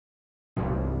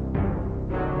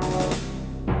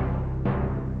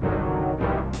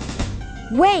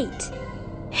Wait!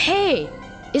 Hey,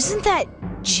 isn't that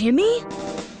Jimmy?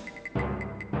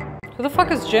 Who the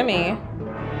fuck is Jimmy?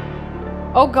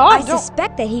 Oh god, I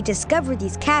suspect that he discovered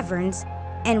these caverns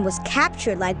and was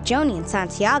captured like Joni and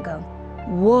Santiago.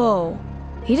 Whoa,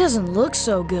 he doesn't look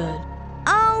so good.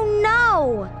 Oh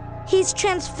no! He's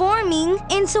transforming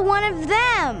into one of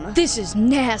them! This is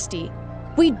nasty.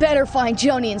 We'd better find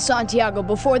Joni and Santiago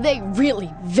before they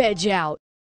really veg out.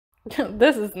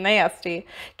 This is nasty.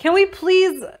 Can we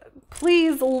please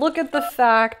look at the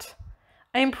fact...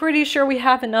 I'm pretty sure we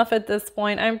have enough at this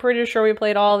point. I'm pretty sure we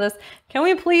played all this. Can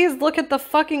we please look at the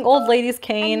fucking old lady's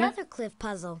cane? Another cliff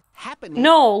puzzle.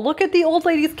 No, look at the old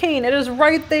lady's cane. It is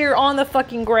right there on the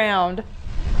fucking ground.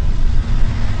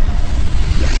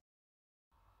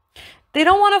 They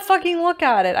don't want to fucking look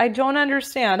at it. I don't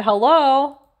understand.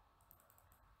 Hello?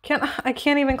 I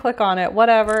can't even click on it.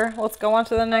 Whatever. Let's go on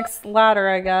to the next ladder,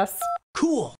 I guess.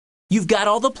 Cool. You've got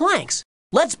all the planks.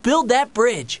 Let's build that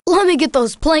bridge. Let me get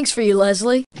those planks for you,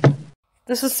 Leslie.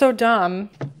 This is so dumb.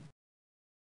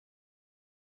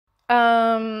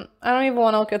 I don't even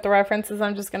want to look at the references.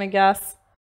 I'm just gonna guess.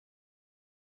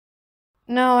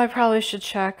 No, I probably should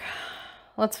check.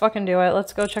 Let's fucking do it.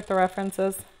 Let's go check the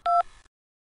references.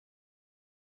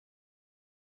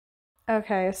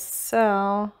 Okay,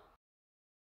 so...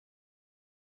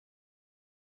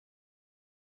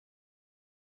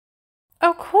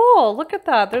 Oh, cool. Look at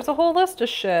that. There's a whole list of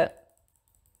shit.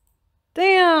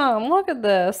 Damn, look at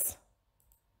this.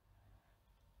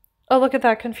 Oh, look at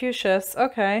that. Confucius.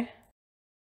 Okay.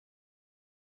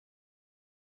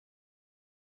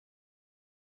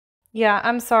 Yeah,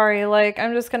 I'm sorry. Like,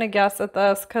 I'm just gonna guess at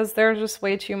this because there's just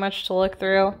way too much to look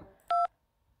through.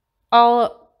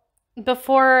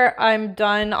 Before I'm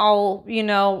done, I'll, you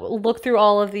know, look through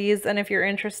all of these, and if you're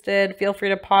interested, feel free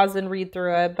to pause and read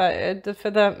through it. But for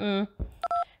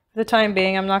the time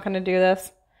being, I'm not going to do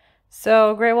this.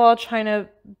 So, Great Wall of China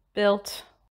built.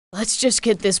 Let's just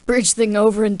get this bridge thing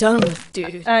over and done with,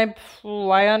 dude. I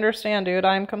understand, dude.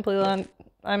 I'm completely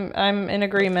I'm in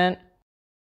agreement.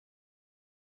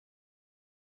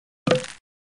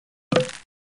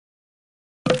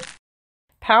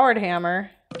 Powered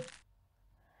hammer.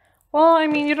 Well, I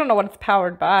mean, you don't know what it's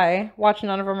powered by. Watch,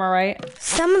 none of them are right.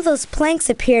 Some of those planks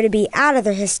appear to be out of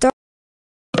their historic...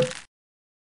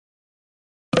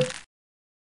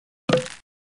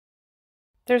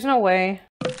 There's no way.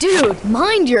 Dude,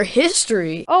 mind your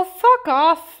history. Oh, fuck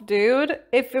off, dude.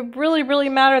 If it really, really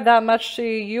mattered that much to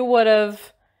you, you would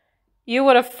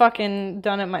have fucking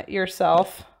done it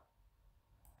yourself.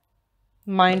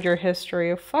 Mind your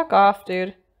history. Fuck off,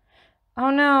 dude. Oh,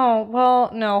 no.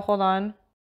 Well, no, hold on.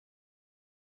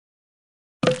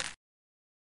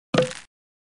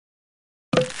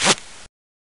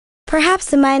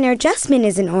 Perhaps a minor adjustment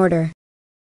is in order.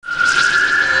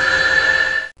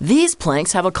 These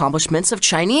planks have accomplishments of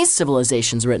Chinese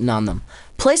civilizations written on them.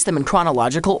 Place them in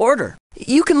chronological order.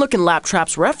 You can look in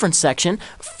Laptrap's reference section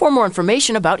for more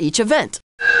information about each event.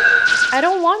 I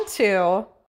don't want to.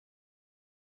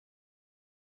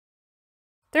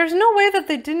 There's no way that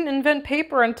they didn't invent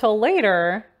paper until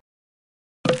later.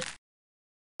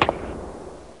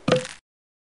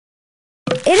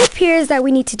 It appears that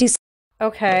we need to do...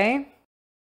 Okay.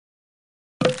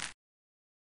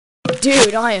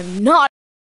 Dude, I am not...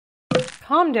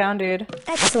 Calm down, dude.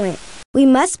 Excellent. We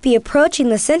must be approaching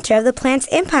the center of the plant's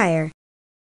empire.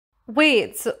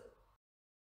 Wait, so...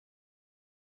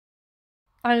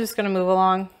 I'm just gonna move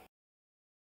along.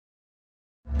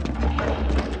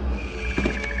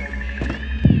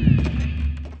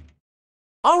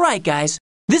 All right, guys.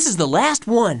 This is the last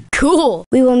one. Cool.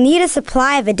 We will need a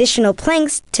supply of additional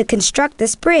planks to construct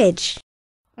this bridge.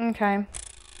 Okay.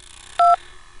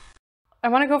 I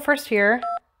want to go first here.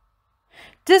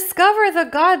 Discover the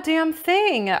goddamn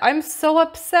thing! I'm so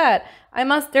upset.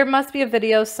 There must be a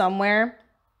video somewhere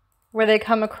where they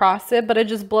come across it, but it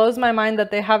just blows my mind that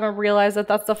they haven't realized that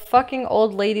that's the fucking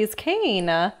old lady's cane.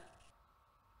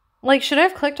 Like, should I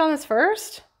have clicked on this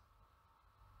first?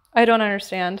 I don't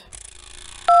understand.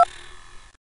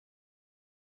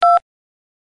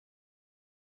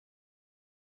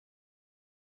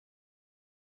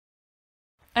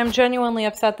 I'm genuinely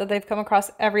upset that they've come across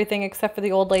everything except for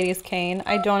the old lady's cane.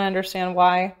 I don't understand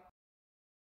why.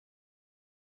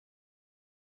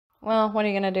 Well, what are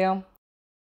you gonna do?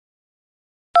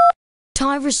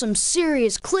 Time for some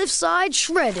serious cliffside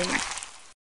shredding.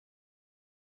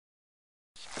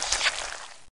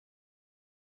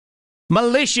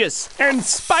 Malicious and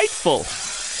spiteful.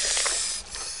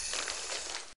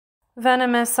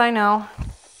 Venomous, I know.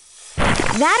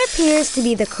 That appears to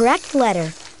be the correct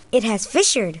letter. It has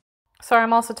fissured. Sorry,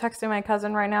 I'm also texting my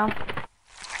cousin right now.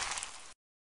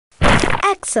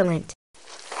 Excellent.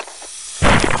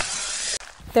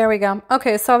 There we go.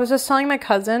 Okay, so I was just telling my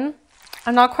cousin,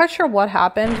 I'm not quite sure what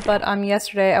happened, but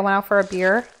yesterday I went out for a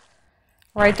beer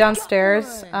right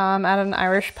downstairs at an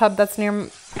Irish pub that's near,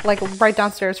 like, right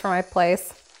downstairs from my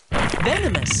place.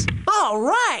 Venomous. All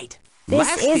right.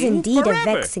 This is indeed a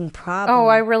vexing problem. Oh,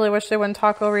 I really wish they wouldn't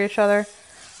talk over each other.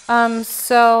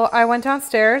 So I went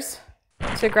downstairs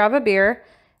to grab a beer,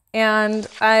 and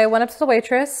I went up to the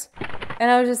waitress, and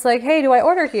I was just like, hey, do I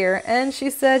order here? And she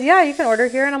said, yeah, you can order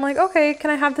here. And I'm like, okay, can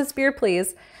I have this beer,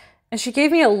 please? And she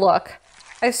gave me a look.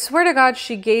 I swear to God,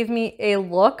 she gave me a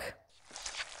look.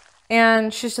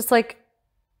 And she's just like,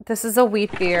 this is a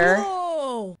wheat beer.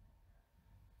 Whoa.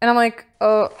 And I'm like,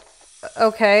 oh,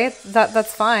 okay,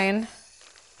 that's fine.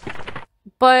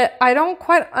 But I don't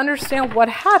quite understand what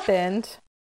happened.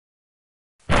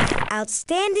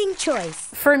 Outstanding choice.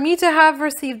 For me to have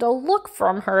received a look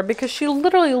from her, because she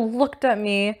literally looked at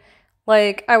me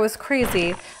like I was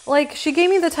crazy. Like, she gave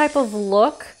me the type of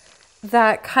look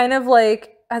that kind of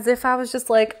like, as if I was just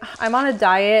like, I'm on a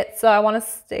diet, so I want to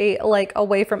stay like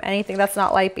away from anything that's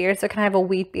not light beer, so can I have a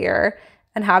wheat beer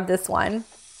and have this one?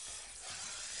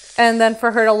 And then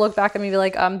for her to look back at me and be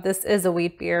like, this is a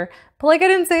wheat beer. But like, I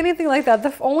didn't say anything like that.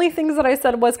 The only things that I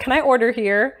said was, can I order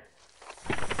here?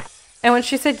 And when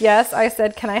she said yes, I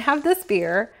said, can I have this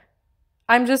beer?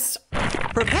 I'm just...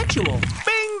 Perpetual.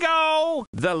 Bingo!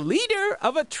 The leader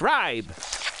of a tribe.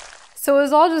 So it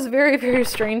was all just very, very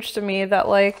strange to me that,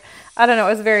 like, I don't know,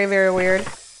 it was very, very weird.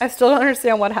 I still don't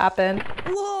understand what happened.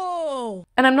 Whoa!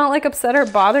 And I'm not, like, upset or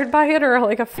bothered by it or,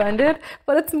 like, offended,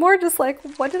 but it's more just like,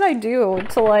 what did I do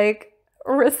to, like,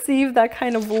 receive that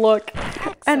kind of look?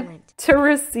 Excellent. And to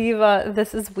receive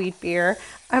this is wheat beer.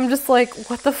 I'm just like,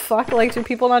 what the fuck? Like, do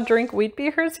people not drink wheat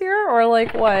beers here? Or,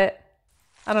 like, what?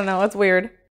 I don't know. It's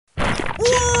weird.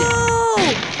 Whoa!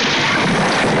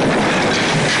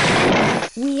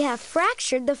 We have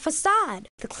fractured the facade.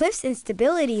 The cliff's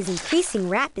instability is increasing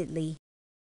rapidly.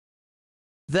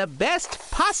 The best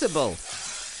possible.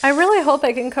 I really hope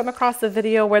I can come across the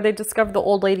video where they discover the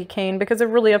old lady cane, because it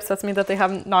really upsets me that they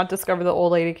have not discovered the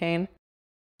old lady cane.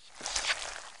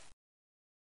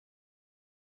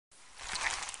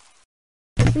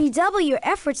 Redouble your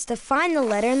efforts to find the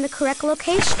letter in the correct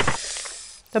location.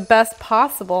 The best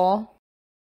possible.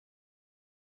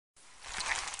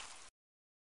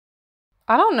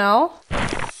 I don't know.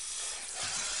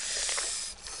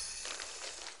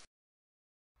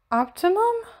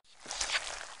 Optimum?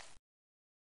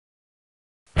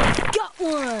 Got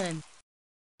one.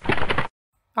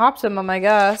 Optimum, I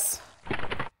guess.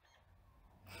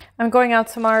 I'm going out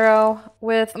tomorrow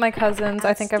with my cousins.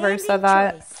 I think I've already said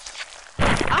that. Choice.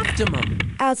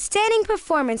 Optimum. Outstanding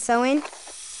performance, Owen.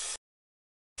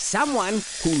 Someone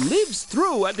who lives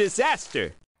through a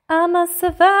disaster. I'm a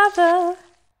survivor.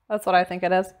 That's what I think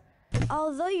it is.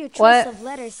 Although your choice What? of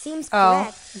letters seems Oh,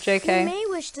 correct, JK. you may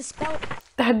wish to spell...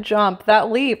 That jump, that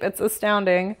leap, it's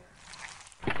astounding.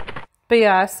 But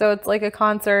yeah, so it's like a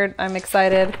concert. I'm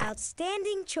excited.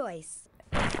 Outstanding choice.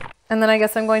 And then I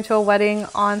guess I'm going to a wedding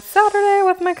on Saturday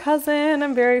with my cousin.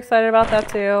 I'm very excited about that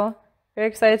too. Very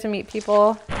excited to meet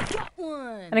people Got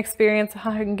one. and experience a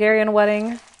Hungarian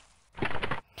wedding.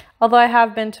 Although I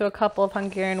have been to a couple of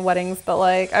Hungarian weddings, but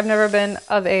like I've never been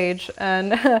of age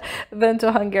and been to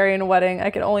a Hungarian wedding. I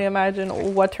can only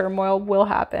imagine what turmoil will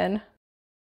happen.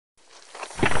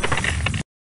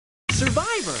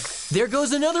 Survivor. There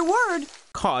goes another word.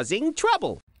 Causing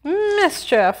trouble.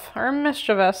 Mischief or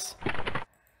mischievous.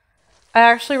 I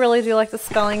actually really do like the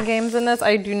spelling games in this.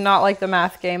 I do not like the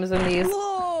math games in these.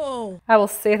 Whoa. I will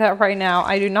say that right now.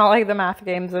 I do not like the math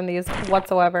games in these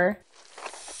whatsoever.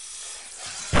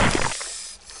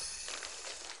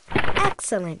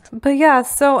 Excellent. But yeah,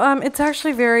 so it's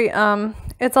actually very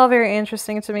it's all very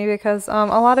interesting to me because a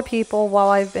lot of people while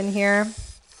I've been here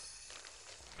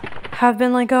have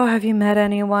been like, oh, have you met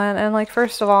anyone? And like,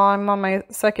 first of all, I'm on my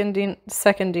second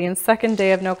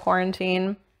day of no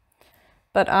quarantine.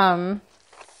 But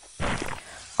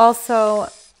also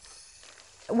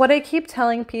what I keep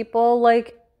telling people,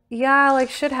 like, yeah, like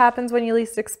shit happens when you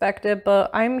least expect it, but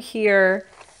I'm here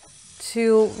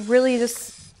to really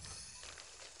just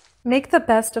make the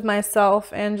best of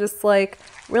myself and just like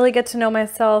really get to know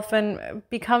myself and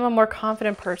become a more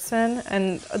confident person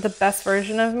and the best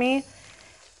version of me.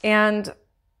 And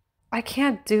I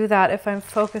can't do that if I'm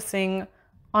focusing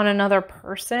on another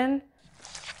person.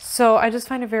 So I just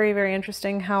find it very, very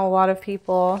interesting how a lot of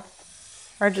people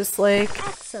are just like,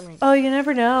 Excellent. oh, you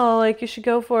never know, like you should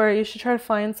go for it, you should try to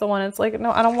find someone. It's like,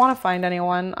 no, I don't want to find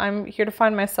anyone. I'm here to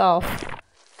find myself.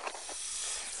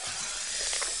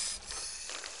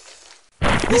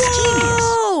 Mischievous.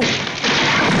 Whoa!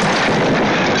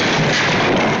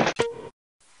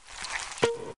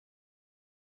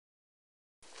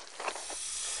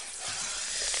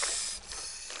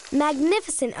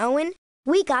 Magnificent, Owen.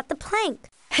 We got the plank.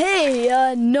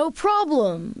 Hey, no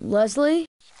problem, Leslie.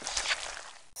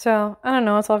 So, I don't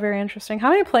know. It's all very interesting. How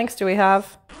many planks do we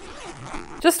have?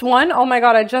 Just one? Oh my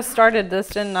god, I just started this,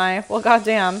 didn't I? Well,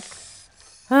 goddamn.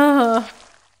 I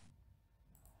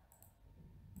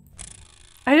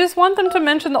just want them to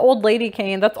mention the old lady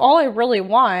cane. That's all I really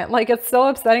want. Like, it's so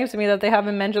upsetting to me that they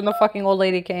haven't mentioned the fucking old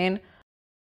lady cane.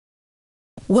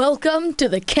 Welcome to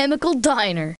the Chemical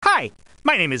Diner. Hi,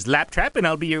 my name is Laptrap and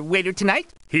I'll be your waiter tonight.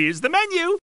 Here's the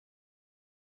menu.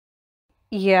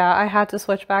 Yeah, I had to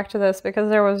switch back to this because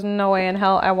there was no way in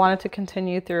hell I wanted to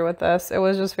continue through with this. It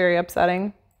was just very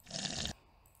upsetting.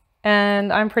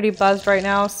 And I'm pretty buzzed right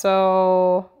now,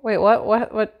 so... Wait, what?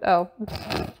 Oh.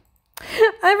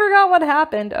 I forgot what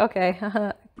happened. Okay.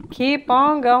 Keep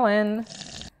on going.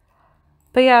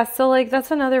 But yeah, so, like,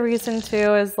 that's another reason,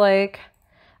 too, is, like...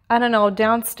 I don't know,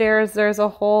 downstairs there's a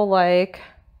whole, like...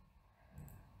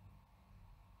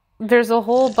 There's a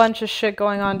whole bunch of shit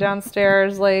going on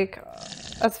downstairs, like...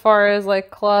 As far as, like,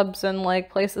 clubs and,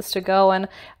 like, places to go. And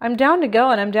I'm down to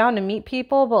go and I'm down to meet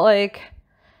people, but, like...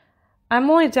 I'm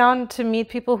only down to meet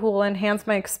people who will enhance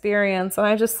my experience. And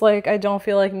I just, like, I don't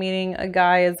feel like meeting a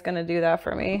guy is gonna do that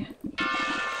for me.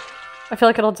 I feel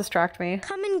like it'll distract me.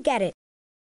 Come and get it.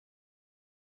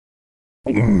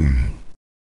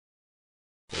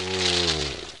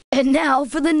 And now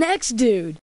for the next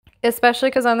dude. Especially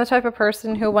because I'm the type of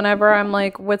person who, whenever I'm,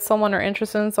 like, with someone or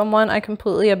interested in someone, I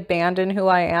completely abandon who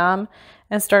I am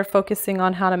and start focusing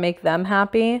on how to make them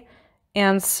happy.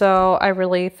 And so I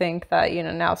really think that, you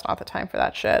know, now's not the time for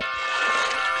that shit.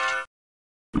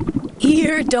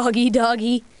 Here, doggy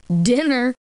doggy,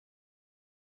 dinner.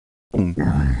 Come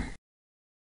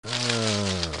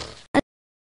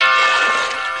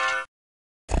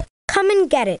and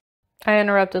get it. I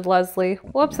interrupted Leslie.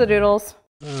 Whoops-a-doodles.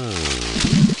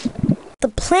 The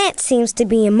plant seems to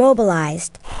be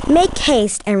immobilized. Make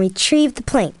haste and retrieve the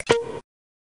plank.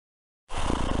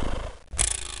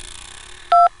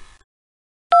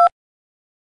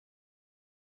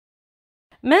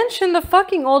 Mention the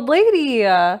fucking old lady.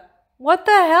 What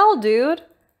the hell, dude?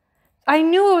 I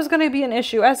knew it was going to be an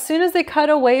issue. As soon as they cut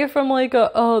away from like,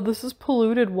 oh, this is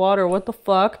polluted water, what the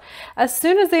fuck? As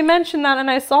soon as they mentioned that and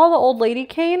I saw the old lady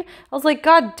cane, I was like,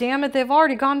 god damn it, they've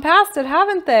already gone past it,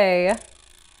 haven't they?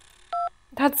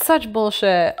 That's such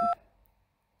bullshit.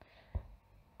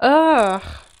 Ugh.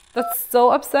 That's so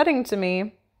upsetting to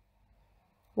me.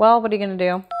 Well, what are you going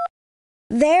to do?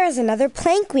 There's another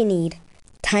plank we need.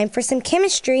 Time for some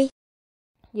chemistry.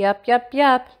 Yep.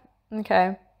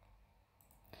 Okay.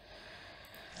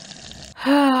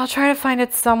 I'll try to find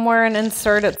it somewhere and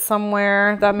insert it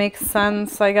somewhere that makes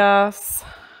sense, I guess.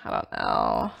 I don't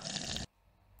know.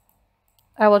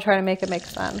 I will try to make it make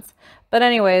sense. But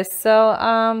anyways, so,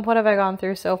 what have I gone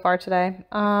through so far today?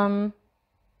 Did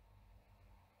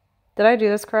I do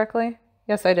this correctly?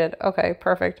 Yes, I did. Okay,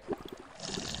 perfect.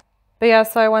 But yeah,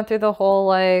 so I went through the whole,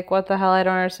 like, what the hell, I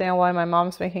don't understand why my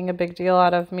mom's making a big deal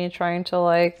out of me trying to,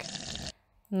 like,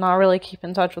 not really keep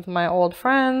in touch with my old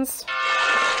friends.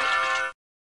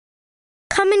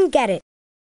 Come and get it.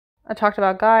 I talked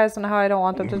about guys and how I don't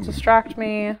want them to distract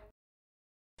me.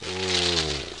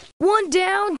 One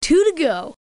down, two to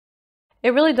go.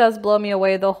 It really does blow me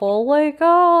away, the whole, like,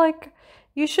 oh, like,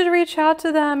 you should reach out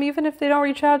to them even if they don't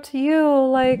reach out to you.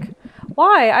 Like,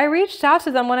 why? I reached out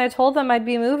to them when I told them I'd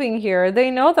be moving here. They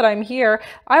know that I'm here.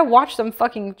 I watch them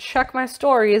fucking check my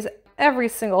stories every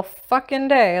single fucking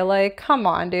day. Like, come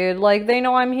on, dude. Like, they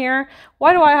know I'm here.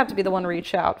 Why do I have to be the one to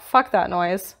reach out? Fuck that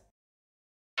noise.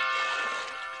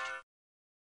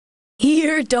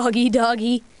 Here, doggy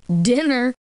doggy,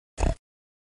 dinner.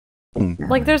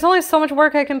 Like, there's only so much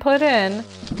work I can put in.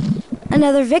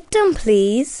 Another victim,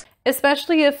 please.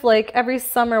 Especially if, like, every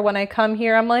summer when I come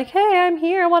here, I'm like, hey, I'm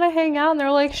here, I want to hang out. And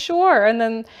they're like, sure. And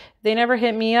then they never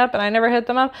hit me up and I never hit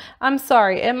them up. I'm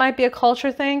sorry. It might be a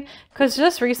culture thing. Because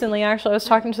just recently, actually, I was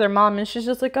talking to their mom and she's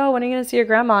just like, oh, when are you going to see your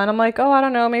grandma? And I'm like, oh, I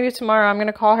don't know. Maybe tomorrow. I'm going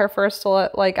to call her first to,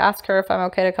 like, ask her if I'm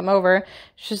okay to come over.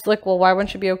 She's like, well, why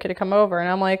wouldn't you be okay to come over? And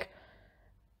I'm like,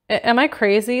 am I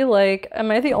crazy? Like,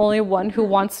 am I the only one who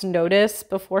wants notice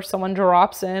before someone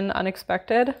drops in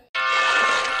unexpected?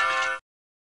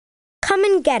 Come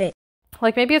and get it.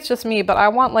 Like, maybe it's just me, but I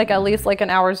want, like, at least, like, an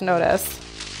hour's notice.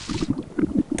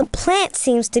 The plant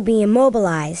seems to be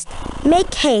immobilized.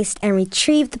 Make haste and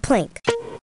retrieve the plank.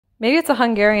 Maybe it's a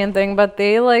Hungarian thing, but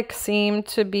they, like, seem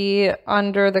to be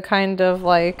under the kind of,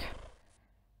 like...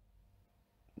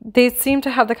 They seem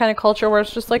to have the kind of culture where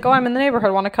it's just like, oh, I'm in the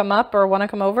neighborhood, want to come up or want to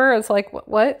come over? It's like,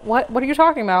 what are you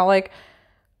talking about? Like,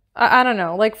 I don't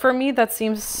know. Like, for me, that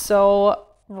seems so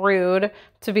rude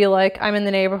to be like, I'm in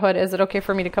the neighborhood, is it okay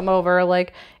for me to come over?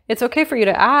 Like, it's okay for you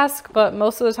to ask, but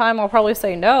most of the time I'll probably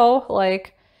say no,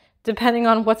 like, depending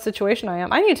on what situation I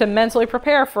am. I need to mentally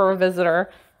prepare for a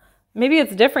visitor. Maybe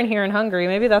it's different here in Hungary.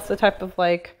 Maybe that's the type of,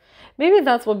 like, maybe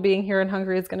that's what being here in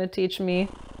Hungary is going to teach me.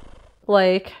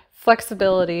 Like,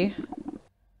 flexibility.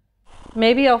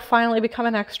 Maybe I'll finally become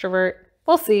an extrovert.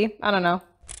 We'll see. I don't know.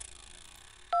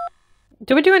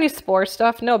 Do we do any spore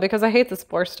stuff? No, because I hate the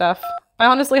spore stuff. I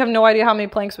honestly have no idea how many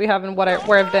planks we have and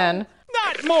where I've been.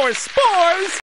 Not more spores!